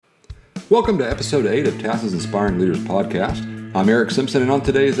Welcome to episode 8 of TASS's Inspiring Leaders podcast. I'm Eric Simpson, and on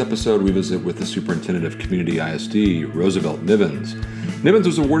today's episode, we visit with the Superintendent of Community ISD, Roosevelt Nivens. Nivens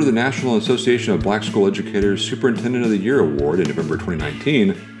was awarded the National Association of Black School Educators Superintendent of the Year Award in November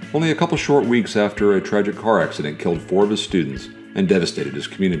 2019, only a couple short weeks after a tragic car accident killed 4 of his students and devastated his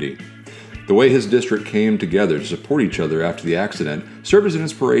community. The way his district came together to support each other after the accident served as an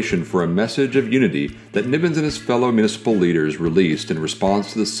inspiration for a message of unity that Nivens and his fellow municipal leaders released in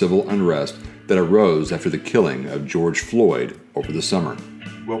response to the civil unrest that arose after the killing of George Floyd over the summer.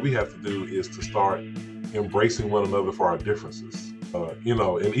 What we have to do is to start embracing one another for our differences.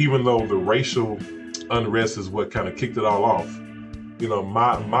 And even though the racial unrest is what kind of kicked it all off,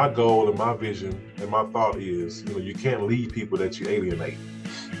 my goal and my vision and my thought is, you can't lead people that you alienate.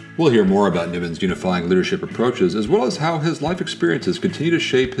 We'll hear more about Nivens' unifying leadership approaches, as well as how his life experiences continue to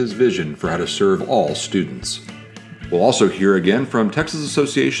shape his vision for how to serve all students. We'll also hear again from Texas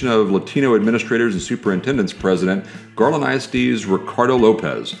Association of Latino Administrators and Superintendents President Garland ISD's Ricardo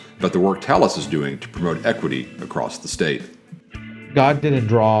Lopez about the work TALIS is doing to promote equity across the state. God didn't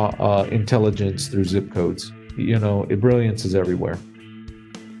draw intelligence through zip codes. Brilliance is everywhere.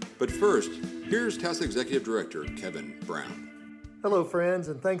 But first, here's TASS Executive Director Kevin Brown. Hello, friends,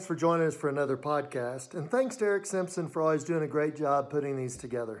 and thanks for joining us for another podcast. And thanks to Eric Simpson for always doing a great job putting these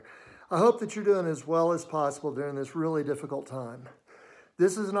together. I hope that you're doing as well as possible during this really difficult time.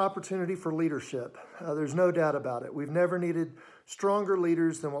 This is an opportunity for leadership. There's no doubt about it. We've never needed stronger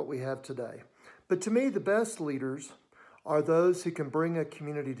leaders than what we have today. But to me, the best leaders are those who can bring a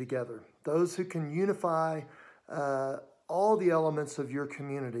community together, those who can unify all the elements of your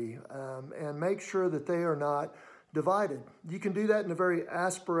community and make sure that they are not divided. You can do that in a very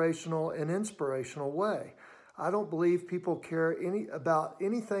aspirational and inspirational way. I don't believe people care about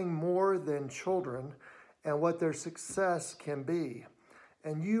anything more than children and what their success can be.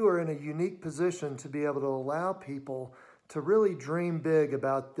 And you are in a unique position to be able to allow people to really dream big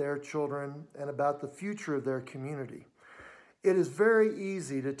about their children and about the future of their community. It is very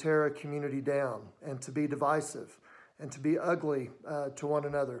easy to tear a community down and to be divisive and to be ugly to one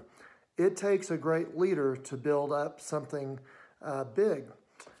another. It takes a great leader to build up something big.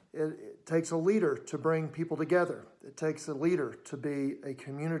 It takes a leader to bring people together. It takes a leader to be a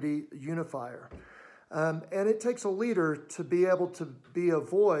community unifier. And it takes a leader to be able to be a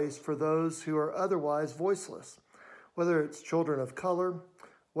voice for those who are otherwise voiceless, whether it's children of color,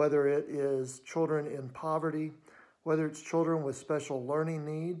 whether it is children in poverty, whether it's children with special learning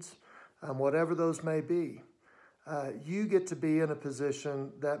needs, whatever those may be. You get to be in a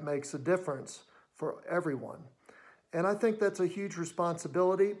position that makes a difference for everyone. And I think that's a huge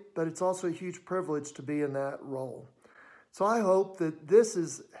responsibility, but it's also a huge privilege to be in that role. So I hope that this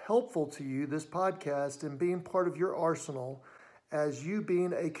is helpful to you, this podcast, in being part of your arsenal as you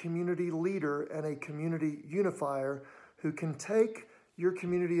being a community leader and a community unifier who can take your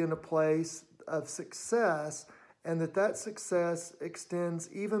community in a place of success, and that success extends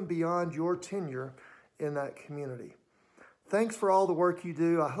even beyond your tenure in that community. Thanks for all the work you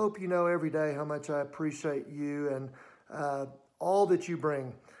do. I hope you know every day how much I appreciate you and all that you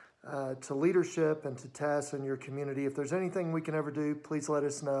bring to leadership and to TASS in your community. If there's anything we can ever do, please let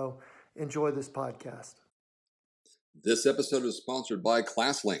us know. Enjoy this podcast. This episode is sponsored by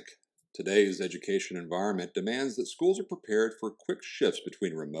ClassLink. Today's education environment demands that schools are prepared for quick shifts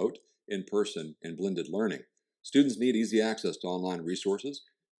between remote, in-person, and blended learning. Students need easy access to online resources.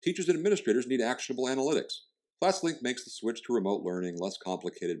 Teachers and administrators need actionable analytics. ClassLink makes the switch to remote learning less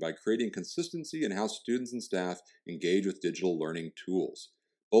complicated by creating consistency in how students and staff engage with digital learning tools.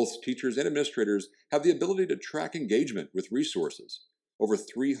 Both teachers and administrators have the ability to track engagement with resources. Over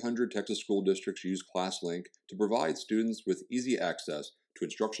 300 Texas school districts use ClassLink to provide students with easy access to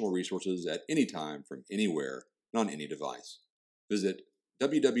instructional resources at any time from anywhere and on any device. Visit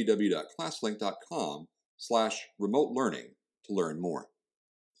www.classlink.com/remote learning to learn more.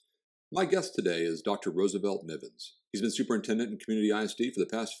 My guest today is Dr. Roosevelt Nivens. He's been superintendent in Community ISD for the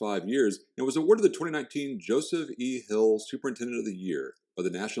past 5 years and was awarded the 2019 Joseph E. Hill Superintendent of the Year by the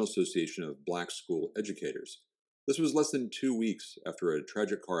National Association of Black School Educators. This was less than 2 weeks after a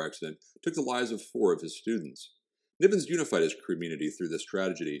tragic car accident took the lives of 4 of his students. Nivens unified his community through this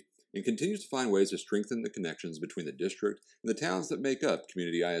tragedy and continues to find ways to strengthen the connections between the district and the towns that make up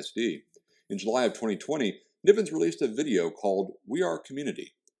Community ISD. In July of 2020, Nivens released a video called We Are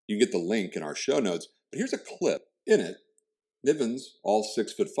Community. You can get the link in our show notes, but here's a clip. In it, Nivens, all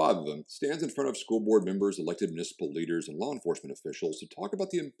 6'5" of them, stands in front of school board members, elected municipal leaders, and law enforcement officials to talk about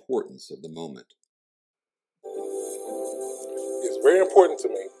the importance of the moment. It's very important to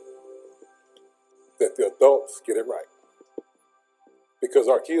me that the adults get it right. because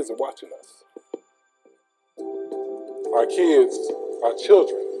our kids are watching us. Our kids, our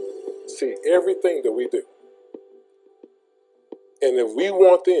children, see everything that we do. And if we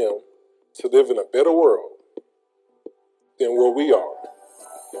want them to live in a better world than where we are,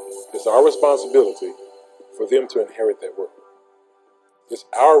 it's our responsibility for them to inherit that world. It's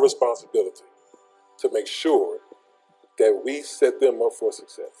our responsibility to make sure that we set them up for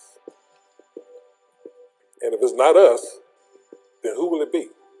success. And if it's not us, then who will it be?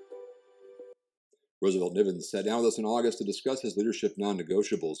 Roosevelt Nivens sat down with us in August to discuss his leadership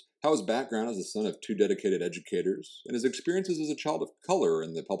non-negotiables, how his background as the son of two dedicated educators, and his experiences as a child of color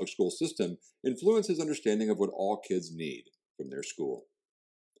in the public school system influence his understanding of what all kids need from their school.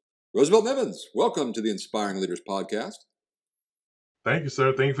 Roosevelt Nivens, welcome to the Inspiring Leaders Podcast. Thank you,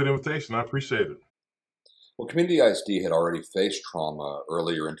 sir. Thank you for the invitation. I appreciate it. Well, Community ISD had already faced trauma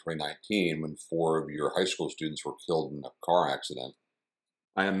earlier in 2019 when 4 of your high school students were killed in a car accident.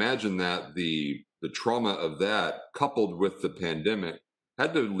 I imagine that the trauma of that, coupled with the pandemic,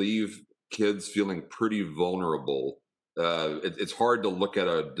 had to leave kids feeling pretty vulnerable. It's hard to look at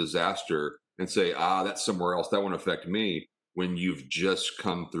a disaster and say, that's somewhere else, that won't affect me, when you've just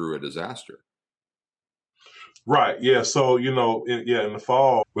come through a disaster. Right. Yeah. So, in the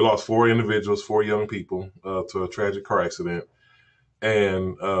fall, we lost 4 individuals, 4 young people to a tragic car accident.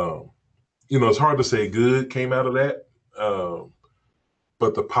 And, it's hard to say good came out of that.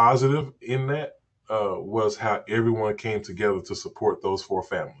 But the positive in that was how everyone came together to support those 4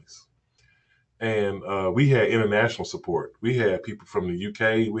 families. And we had international support. We had people from the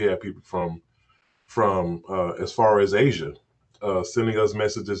UK. We had people from as far as Asia, sending us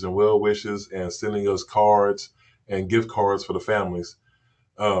messages and well wishes and sending us cards and gift cards for the families.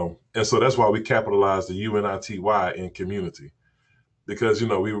 And so that's why we capitalized the UNITY in community, because,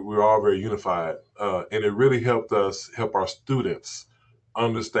 we were all very unified. And it really helped us help our students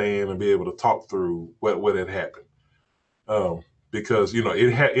understand and be able to talk through what had happened. Because, it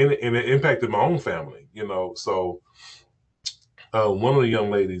impacted my own family, so one of the young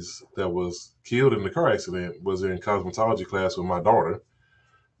ladies that was killed in the car accident was in cosmetology class with my daughter.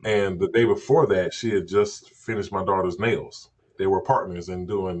 And the day before that, she had just finished my daughter's nails. They were partners in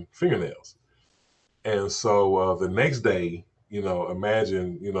doing fingernails. And so the next day,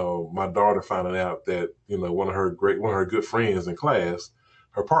 imagine, my daughter finding out that, one of her good friends in class,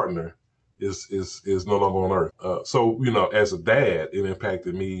 her partner, is no longer on earth. So, as a dad, it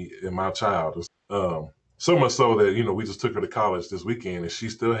impacted me and my child. So much so that, we just took her to college this weekend, and she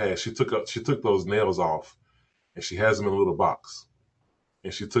took those nails off, and she has them in a little box.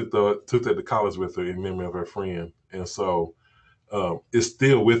 And she took that to college with her in memory of her friend. And so it's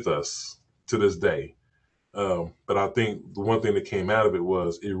still with us to this day. But I think the one thing that came out of it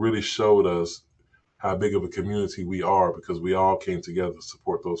was it really showed us how big of a community we are, because we all came together to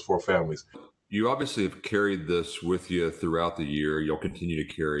support those 4 families. You obviously have carried this with you throughout the year. You'll continue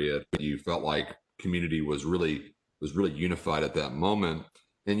to carry it. You felt like community was really unified at that moment.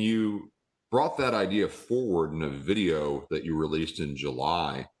 And you brought that idea forward in a video that you released in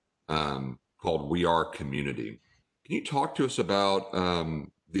July called We Are Community. Can you talk to us about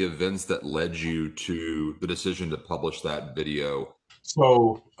the events that led you to the decision to publish that video?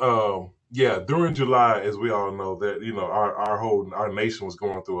 So, during July, as we all know, that, our nation was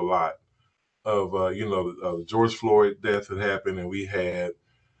going through a lot of, the George Floyd death had happened, and we had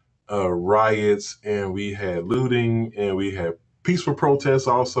riots, and we had looting, and we had peaceful protests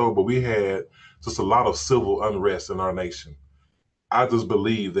also, but we had just a lot of civil unrest in our nation. I just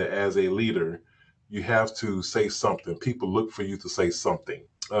believe that as a leader, you have to say something. People look for you to say something.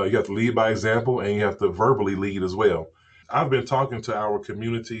 You have to lead by example, and you have to verbally lead as well. I've been talking to our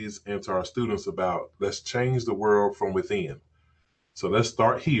communities and to our students about, let's change the world from within. So let's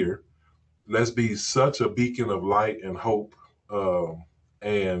start here. Let's be such a beacon of light and hope,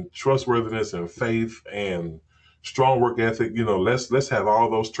 and trustworthiness and faith and strong work ethic. Let's have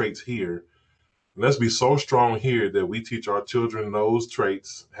all those traits here. Let's be so strong here that we teach our children those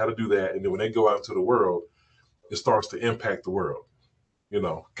traits, how to do that. And then when they go out into the world, it starts to impact the world. Kind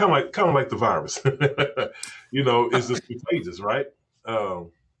of like the virus. It's just contagious, right?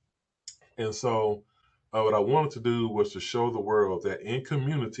 And so what I wanted to do was to show the world that in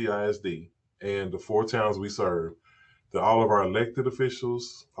Community ISD and the 4 towns we serve, that all of our elected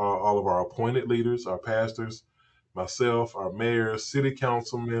officials, all of our appointed leaders, our pastors, myself, our mayors, city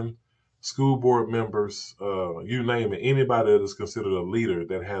councilmen, school board members, you name it, anybody that is considered a leader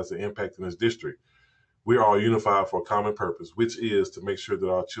that has an impact in this district, we're all unified for a common purpose, which is to make sure that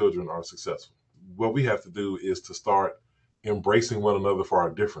our children are successful. What we have to do is to start embracing one another for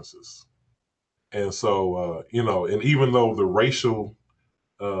our differences. And so, and even though the racial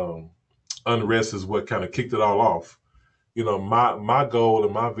unrest is what kind of kicked it all off. My goal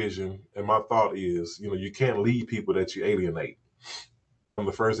and my vision and my thought is, you can't lead people that you alienate. I'm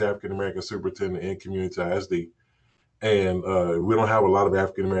the first African American superintendent in Community ISD, and we don't have a lot of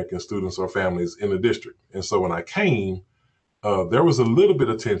African American students or families in the district. And so when I came, there was a little bit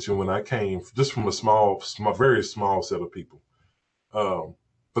of tension when I came, just from a very small set of people.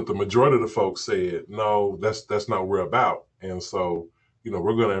 But the majority of the folks said, no, that's not what we're about. And so,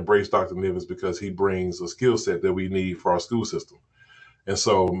 we're going to embrace Dr. Nivens because he brings a skill set that we need for our school system. And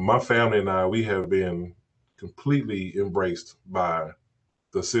so my family and I, we have been completely embraced by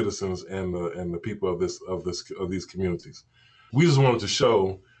the citizens and the people of these communities. We just wanted to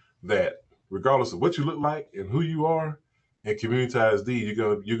show that regardless of what you look like and who you are, in Community ISD,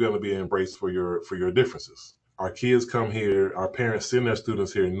 you're gonna be embraced for your differences. Our kids come here, our parents send their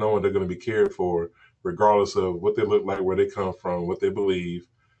students here knowing they're going to be cared for, regardless of what they look like, where they come from, what they believe,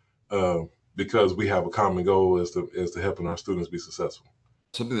 because we have a common goal as to helping our students be successful.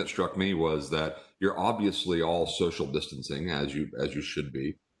 Something that struck me was that you're obviously all social distancing, as you should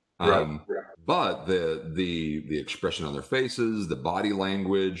be, Right. but the expression on their faces, the body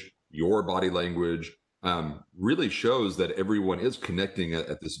language, your body language, really shows that everyone is connecting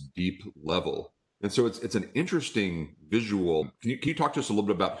at this deep level. And so it's an interesting visual. Can you talk to us a little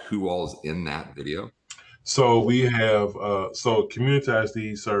bit about who all is in that video? So we have, Community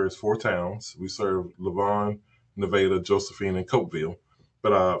ISD serves 4 towns. We serve Lavon, Nevada, Josephine, and Copeville.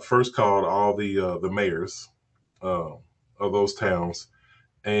 But I first called all the mayors of those towns,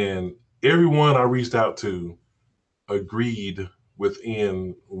 and everyone I reached out to agreed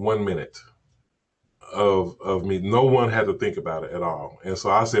within 1 minute of me. No one had to think about it at all. And so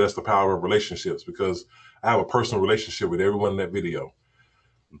I say that's the power of relationships, because I have a personal relationship with everyone in that video.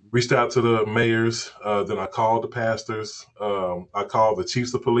 Reached out to the mayors, then I called the pastors. I called the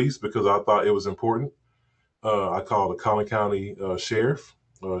chiefs of police because I thought it was important. I called the Collin County Sheriff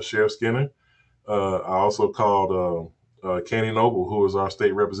Skinner. I also called Candy Noble, who is our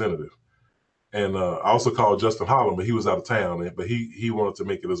state representative. And I also called Justin Holland, but he was out of town, but he wanted to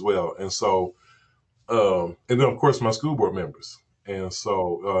make it as well. And so, and then of course my school board members. And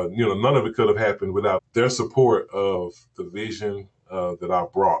so, none of it could have happened without their support of the vision that I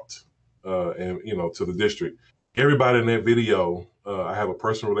brought, to the district. Everybody in that video, I have a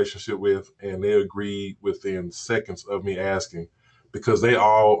personal relationship with, and they agreed within seconds of me asking, because they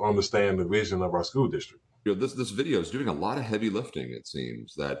all understand the vision of our school district. This video is doing a lot of heavy lifting. It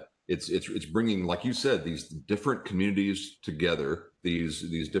seems that it's bringing, like you said, these different communities together,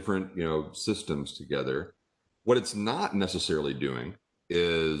 these different systems together. What it's not necessarily doing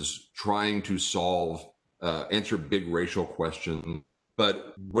is trying to answer big racial questions.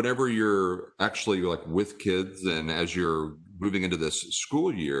 But whenever you're actually with kids and as you're moving into this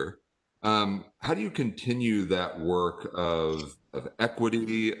school year, how do you continue that work of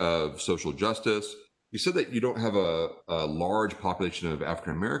equity, of social justice? You said that you don't have a large population of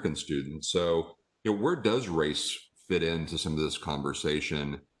African American students. So, where does race fit into some of this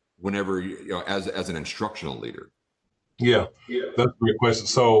conversation whenever, as an instructional leader? Yeah, that's a great question.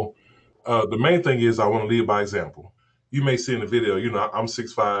 So the main thing is I want to lead by example. You may see in the video, I'm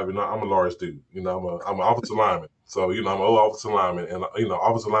 6'5", and I'm a large dude. I'm an offensive lineman. So, I'm an old offensive lineman, and,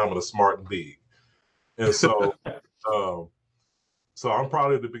 offensive linemen are smart and big. And so, so I'm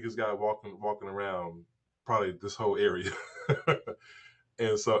probably the biggest guy walking around probably this whole area.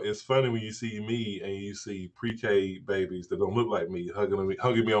 And so it's funny when you see me and you see pre-K babies that don't look like me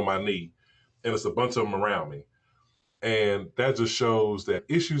hugging me on my knee, and it's a bunch of them around me. And that just shows that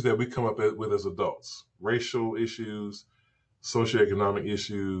issues that we come up with as adults, racial issues, socioeconomic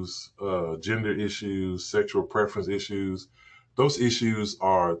issues, gender issues, sexual preference issues, those issues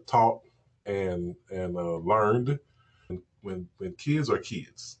are taught and learned. When kids are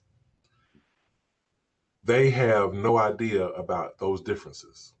kids, they have no idea about those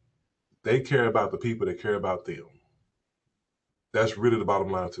differences. They care about the people that care about them. That's really the bottom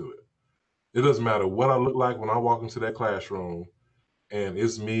line to it. It doesn't matter what I look like when I walk into that classroom and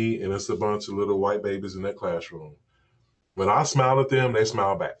it's me and it's a bunch of little white babies in that classroom. When I smile at them, they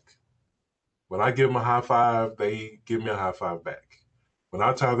smile back. When I give them a high five, they give me a high five back. When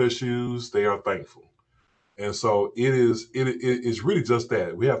I tie their shoes, they are thankful. And so it is really just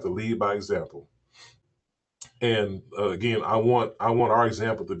that. We have to lead by example. And again, I want our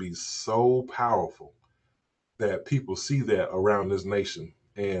example to be so powerful that people see that around this nation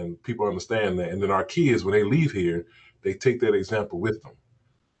and people understand that. And then our kids, when they leave here, they take that example with them.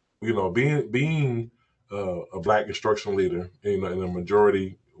 Being a Black instructional leader in a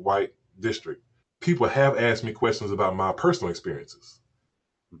majority white district, people have asked me questions about my personal experiences.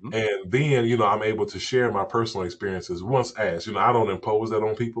 Mhm. And then, I'm able to share my personal experiences once asked. I don't impose that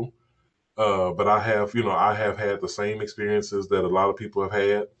on people, but I have had the same experiences that a lot of people have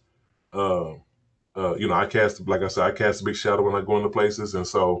had. Um, like I said, I cast a big shadow when I go into places, and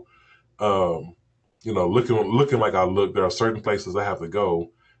so, um, looking like I look, there are certain places I have to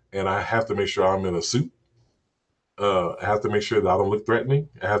go, and I have to make sure I'm in a suit. I have to make sure that I don't look threatening.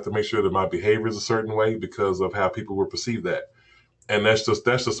 I have to make sure that my behavior is a certain way because of how people will perceive that. And that's just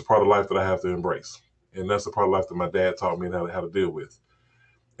a part of life that I have to embrace. And that's the part of life that my dad taught me how to deal with.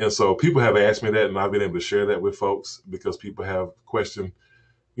 And so people have asked me that, and I've been able to share that with folks because people have questioned,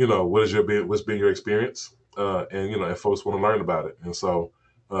 what's been your experience, and folks want to learn about it. And so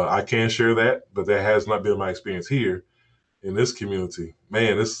I can share that, but that has not been my experience here in this community.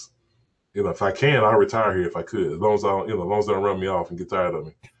 Man, if I can, I'll retire here if I could, as long as I don't, as long as they don't run me off and get tired of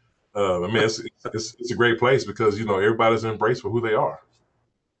me. It's a great place because everybody's embraced for who they are.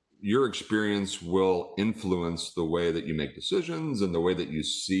 Your experience will influence the way that you make decisions and the way that you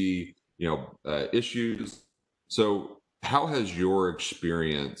see, issues. So, how has your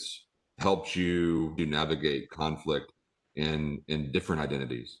experience helped you to navigate conflict in different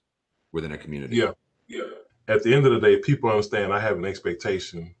identities within a community? Yeah, yeah. At the end of the day, people understand I have an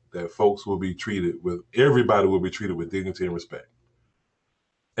expectation that everybody will be treated with dignity and respect.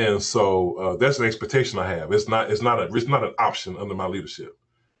 And so that's an expectation I have. It's not an option under my leadership.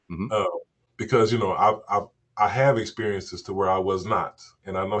 Hmm. Uh, because I have experiences to where I was not,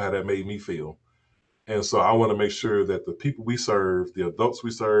 and I know how that made me feel. And so I want to make sure that the people we serve, the adults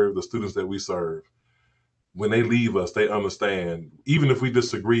we serve, the students that we serve, when they leave us, they understand. Even if we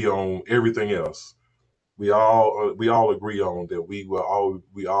disagree on everything else, we all agree on that we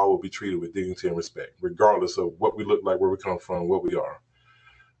all will be treated with dignity and respect, regardless of what we look like, where we come from, what we are.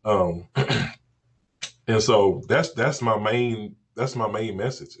 Um, and so that's my main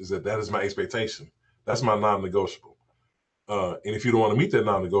message, is that is my expectation. That's my non-negotiable. And if you don't want to meet that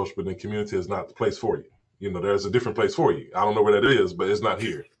non-negotiable, then community is not the place for you. There's a different place for you. I don't know where that is, but it's not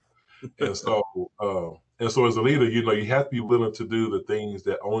here. And so, as a leader, you have to be willing to do the things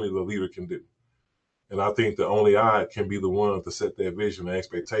that only the leader can do. And I think that only I can be the one to set that vision and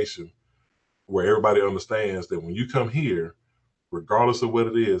expectation where everybody understands that when you come here, regardless of what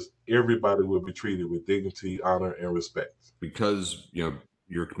it is, everybody will be treated with dignity, honor, and respect. Because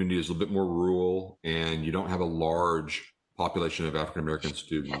your community is a little bit more rural and you don't have a large population of African American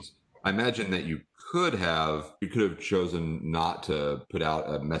students. I imagine that you could have chosen not to put out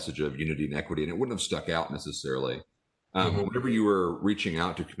a message of unity and equity, and it wouldn't have stuck out necessarily. Mhm. Whenever you were reaching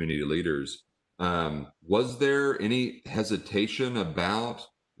out to community leaders, was there any hesitation about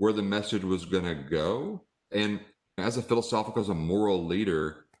where the message was going to go? And as a philosophical, as a moral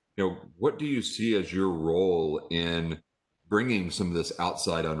leader, what do you see as your role in bringing some of this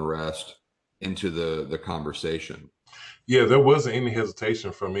outside unrest into the conversation? Yeah, there wasn't any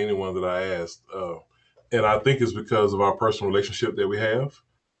hesitation from anyone that I asked. And I think it's because of our personal relationship that we have.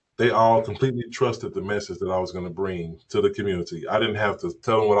 They all completely trusted the message that I was going to bring to the community. I didn't have to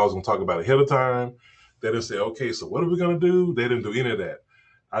tell them what I was going to talk about ahead of time. They didn't say, okay, so what are we going to do? They didn't do any of that.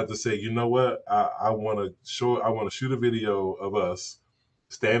 I just say, you know what? I want to shoot a video of us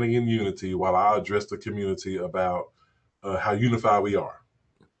standing in unity while I address the community about how unified we are.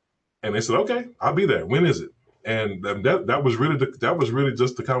 And they said, okay, I'll be there. When is it? And that was really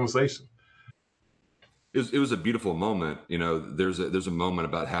just the conversation. It was a beautiful moment. There's a moment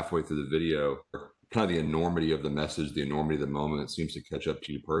about halfway through the video, kind of the enormity of the message, the enormity of the moment seems to catch up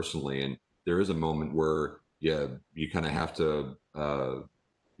to you personally, and there is a moment where you kind of have to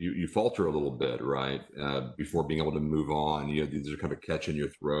you falter a little bit, right, before being able to move on. These are kind of a catch in your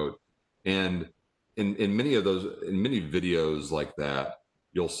throat, and in many videos like that,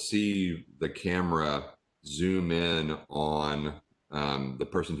 you'll see the camera zoom in on the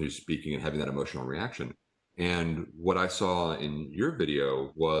person who's speaking and having that emotional reaction. And what I saw in your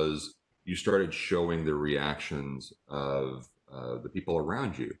video was you started showing the reactions of the people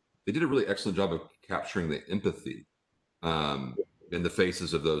around you. They did a really excellent job of capturing the empathy um, in the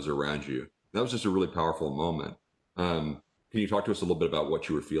faces of those around you. That was just a really powerful moment. Can you talk to us a little bit about what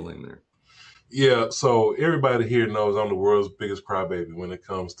you were feeling there? Yeah, so everybody here knows I'm the world's biggest crybaby when it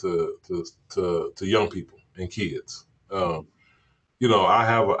comes to young people and kids. I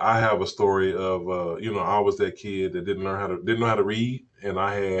have a story of I was that kid that didn't know how to read, and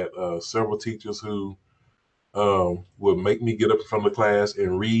I had several teachers who would make me get up in front of the class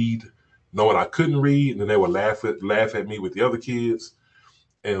and read, knowing I couldn't read, and then they would laugh at me with the other kids.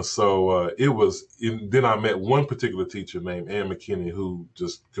 And so then I met one particular teacher named Ann McKinney who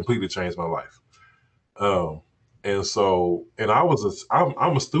just completely changed my life. Um, And so, and I'm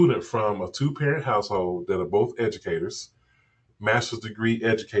a student from a 2-parent household that are both educators, master's degree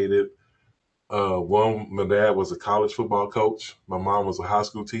educated. My dad was a college football coach. My mom was a high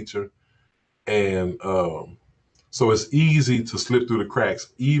school teacher. And so it's easy to slip through the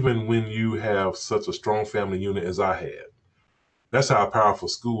cracks, even when you have such a strong family unit as I had. That's how powerful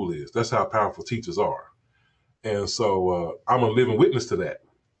school is. That's how powerful teachers are. And so I'm a living witness to that.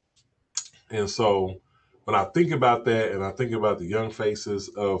 And so when I think about that and I think about the young faces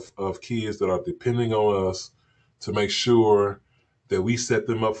of kids that are depending on us to make sure that we set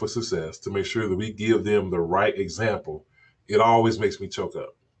them up for success, to make sure that we give them the right example, it always makes me choke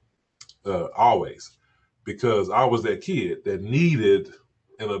up. Always. Because I was that kid that needed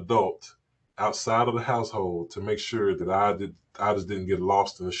an adult outside of the household to make sure that I just didn't get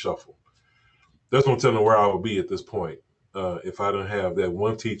lost in the shuffle. That's no telling where I would be at this point if I didn't have that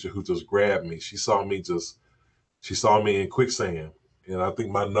one teacher who just grabbed me. She saw me in quicksand, and I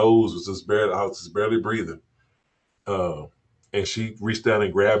think my nose was I was just barely breathing. Uh, and she reached down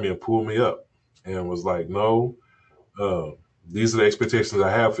and grabbed me and pulled me up, and was like, "No, uh, these are the expectations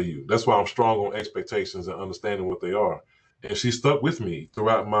I have for you." That's why I'm strong on expectations and understanding what they are. And she stuck with me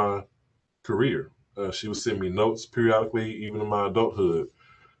throughout my career. She would send me notes periodically, even in my adulthood.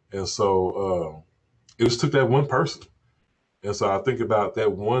 And so it just took that one person. And so I think about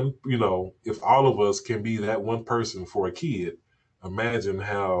that one, if all of us can be that one person for a kid, imagine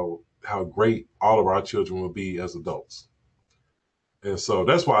how great all of our children will be as adults. And so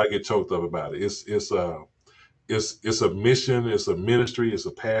that's why I get choked up about it. It's a mission, it's a ministry, it's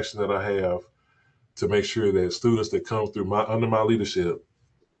a passion that I have to make sure that students that come through under my leadership,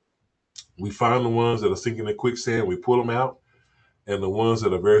 we find the ones that are sinking in quicksand, we pull them out, and the ones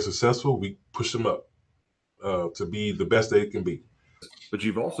that are very successful, we push them up to be the best they can be. But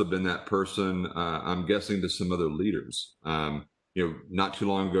you've also been that person, I'm guessing, to some other leaders. Not too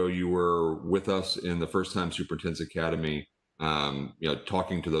long ago, you were with us in the First Time Superintendent's Academy,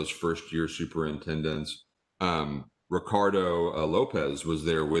 talking to those first-year superintendents. Ricardo Lopez was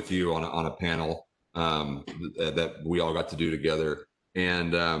there with you on a panel that we all got to do together.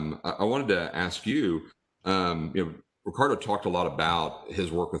 And I wanted to ask you, Ricardo talked a lot about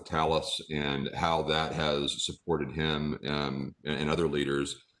his work with Talus and how that has supported him and other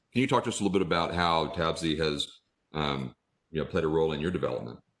leaders. Can you talk to us a little bit about how TABSE has played a role in your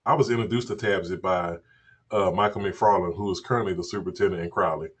development? I was introduced to TABSE by Michael McFarland, who is currently the superintendent in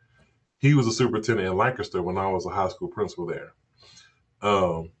Crowley. He was a superintendent in Lancaster when I was a high school principal there.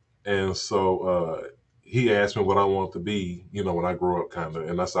 And so he asked me what I wanted to be, when I grow up, kind of.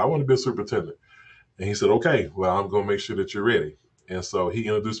 And I said, I want to be a superintendent. And he said, okay, well, I'm going to make sure that you're ready. And so he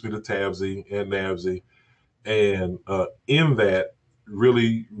introduced me to TABSE and NABSE. And in that,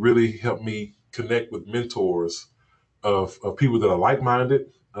 really, really helped me connect with mentors of people that are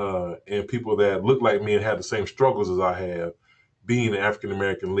like-minded and people that look like me and have the same struggles as I have, being an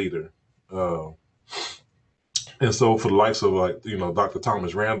African-American leader. And so for the likes of Dr.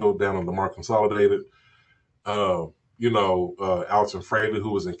 Thomas Randall down on Lamar Consolidated, Alton Fraley, who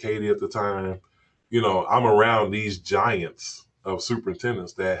was in Katy at the time, I'm around these giants of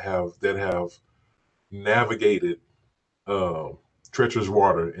superintendents that have navigated treacherous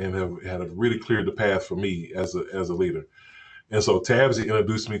water and have really cleared the path for me as a leader. And so TABSE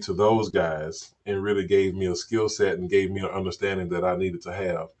introduced me to those guys and really gave me a skill set and gave me an understanding that I needed to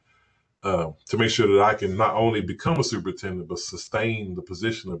have to make sure that I can not only become a superintendent, but sustain the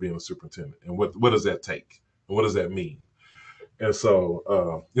position of being a superintendent. And what does that take? And what does that mean? And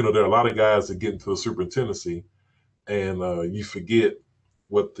so, there are a lot of guys that get into the superintendency and you forget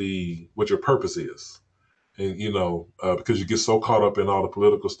what your purpose is. And, because you get so caught up in all the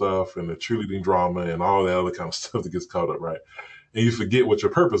political stuff and the cheerleading drama and all that other kind of stuff that gets caught up, right? And you forget what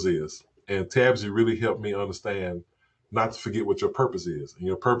your purpose is. And TABSE really helped me understand not to forget what your purpose is. And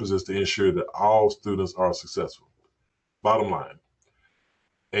your purpose is to ensure that all students are successful. Bottom line.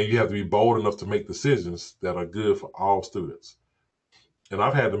 And you have to be bold enough to make decisions that are good for all students. And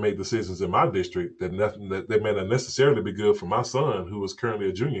I've had to make decisions in my district that may not necessarily be good for my son, who is currently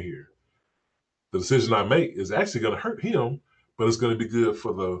a junior here. The decision I make is actually going to hurt him, but it's going to be good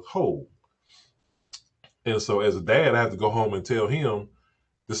for the whole. And so as a dad, I have to go home and tell him,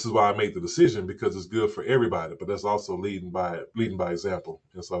 this is why I made the decision, because it's good for everybody, but that's also leading by example.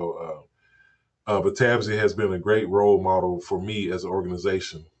 And so, but TABSE has been a great role model for me as an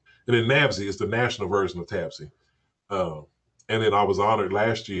organization. And then NABSE is the national version of TABSE. And then I was honored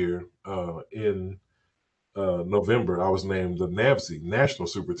last year in November. I was named the NABSE National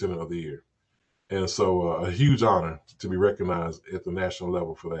Superintendent of the Year. And so a huge honor to be recognized at the national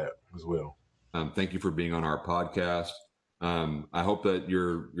level for that as well. Thank you for being on our podcast. I hope that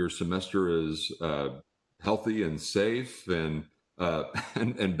your semester is healthy and safe and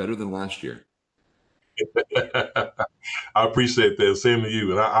and better than last year. I appreciate that. Same to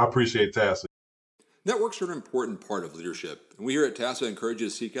you. And I appreciate TASA. Networks are an important part of leadership, and we here at TASA encourage you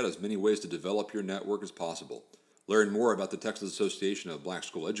to seek out as many ways to develop your network as possible. Learn more about the Texas Association of Black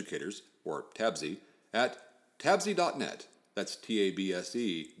School Educators, or TABSE, at tabse.net. That's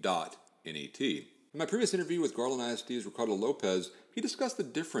TABSE.net. In my previous interview with Garland ISD's Ricardo Lopez, he discussed the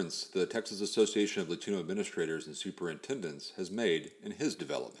difference the Texas Association of Latino Administrators and Superintendents has made in his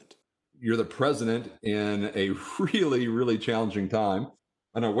development. You're the president in a really, really challenging time.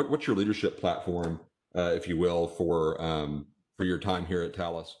 I know, what's your leadership platform, if you will, for your time here at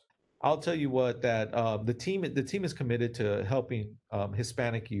Talis? I'll tell you what, that the team is committed to helping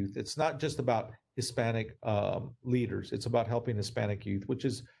Hispanic youth. It's not just about Hispanic leaders. It's about helping Hispanic youth, which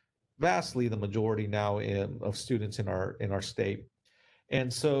is vastly the majority now of students in our state.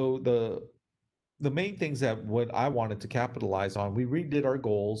 And so the main things that what I wanted to capitalize on, we redid our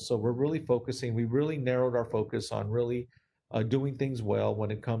goals. So we're really focusing. We really narrowed our focus on really doing things well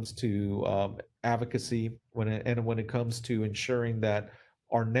when it comes to advocacy, when it comes to ensuring that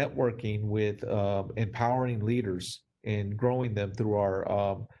our networking with empowering leaders and growing them through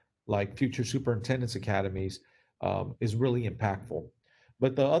our like future superintendents academies is really impactful.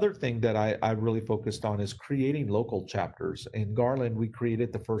 But the other thing that I really focused on is creating local chapters. In Garland, we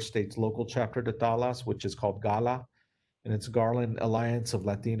created the first state's local chapter to Talas, which is called GALA, and it's Garland Alliance of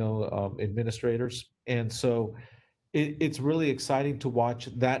Latino Administrators. And so it's really exciting to watch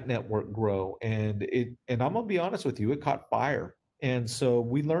that network grow. And I'm gonna be honest with you, it caught fire. And so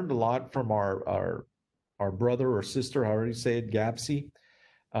we learned a lot from our brother or sister, however you say it, GABSE.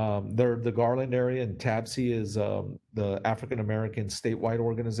 They're the Garland area, and TABSE is the African American statewide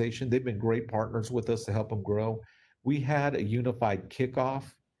organization. They've been great partners with us to help them grow. We had a unified kickoff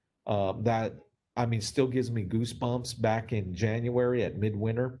that, I mean, still gives me goosebumps back in January at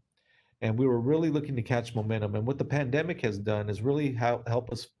midwinter. And we were really looking to catch momentum. And what the pandemic has done is really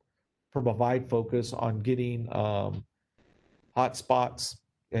help us provide focus on getting hotspots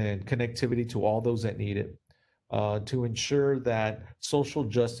and connectivity to all those that need it. To ensure that social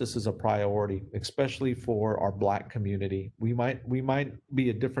justice is a priority, especially for our Black community. We might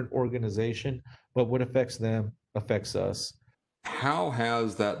be a different organization, but what affects them affects us. How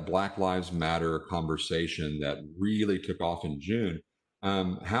has that Black Lives Matter conversation that really took off in June,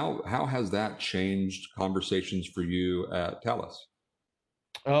 how has that changed conversations for you at Talis?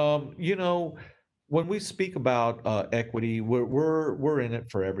 You know, when we speak about equity, we're in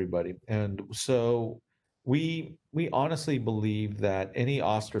it for everybody, and so we honestly believe that any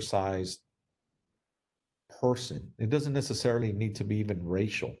ostracized person, it doesn't necessarily need to be even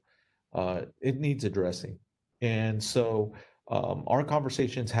racial, it needs addressing. And so our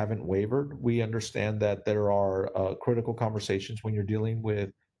conversations haven't wavered. We understand that there are critical conversations when you're dealing with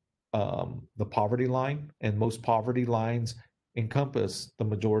the poverty line, and most poverty lines encompass the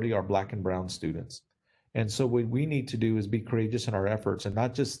majority are Black and brown students. And so what we need to do is be courageous in our efforts and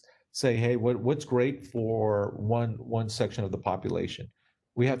not just say, hey, what's great for one section of the population.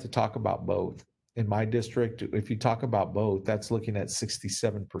 We have to talk about both. In my district, if you talk about both, that's looking at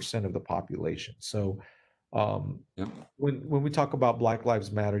 67% of the population. So when we talk about Black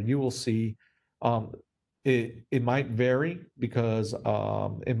Lives Matter, you will see it might vary because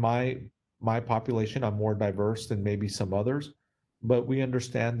in my population, I'm more diverse than maybe some others. But we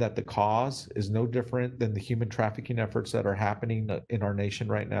understand that the cause is no different than the human trafficking efforts that are happening in our nation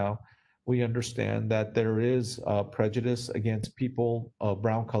right now. We understand that there is prejudice against people of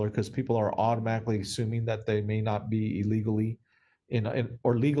brown color because people are automatically assuming that they may not be illegally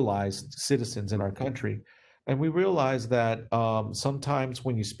or legalized citizens in our country. And we realize that sometimes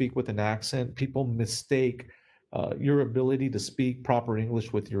when you speak with an accent, people mistake your ability to speak proper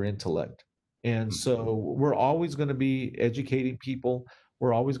English with your intellect. And so we're always going to be educating people.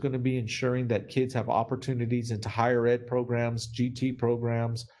 We're always going to be ensuring that kids have opportunities into higher ed programs, GT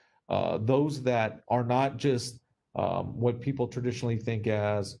programs, those that are not just what people traditionally think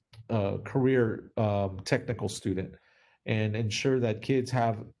as a career technical student, and ensure that kids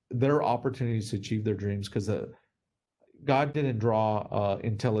have their opportunities to achieve their dreams, because God didn't draw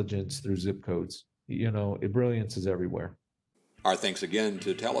intelligence through zip codes. You know, brilliance is everywhere. Our thanks again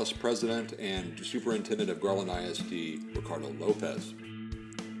to Talis President and Superintendent of Garland ISD, Ricardo Lopez.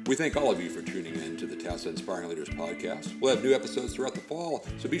 We thank all of you for tuning in to the TASA Inspiring Leaders podcast. We'll have new episodes throughout the fall,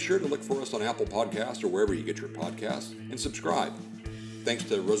 so be sure to look for us on Apple Podcasts or wherever you get your podcasts, and subscribe. Thanks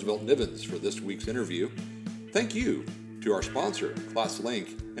to Roosevelt Nivens for this week's interview. Thank you to our sponsor,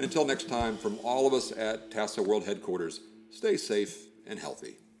 ClassLink, and until next time, from all of us at TASA World Headquarters, stay safe and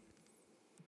healthy.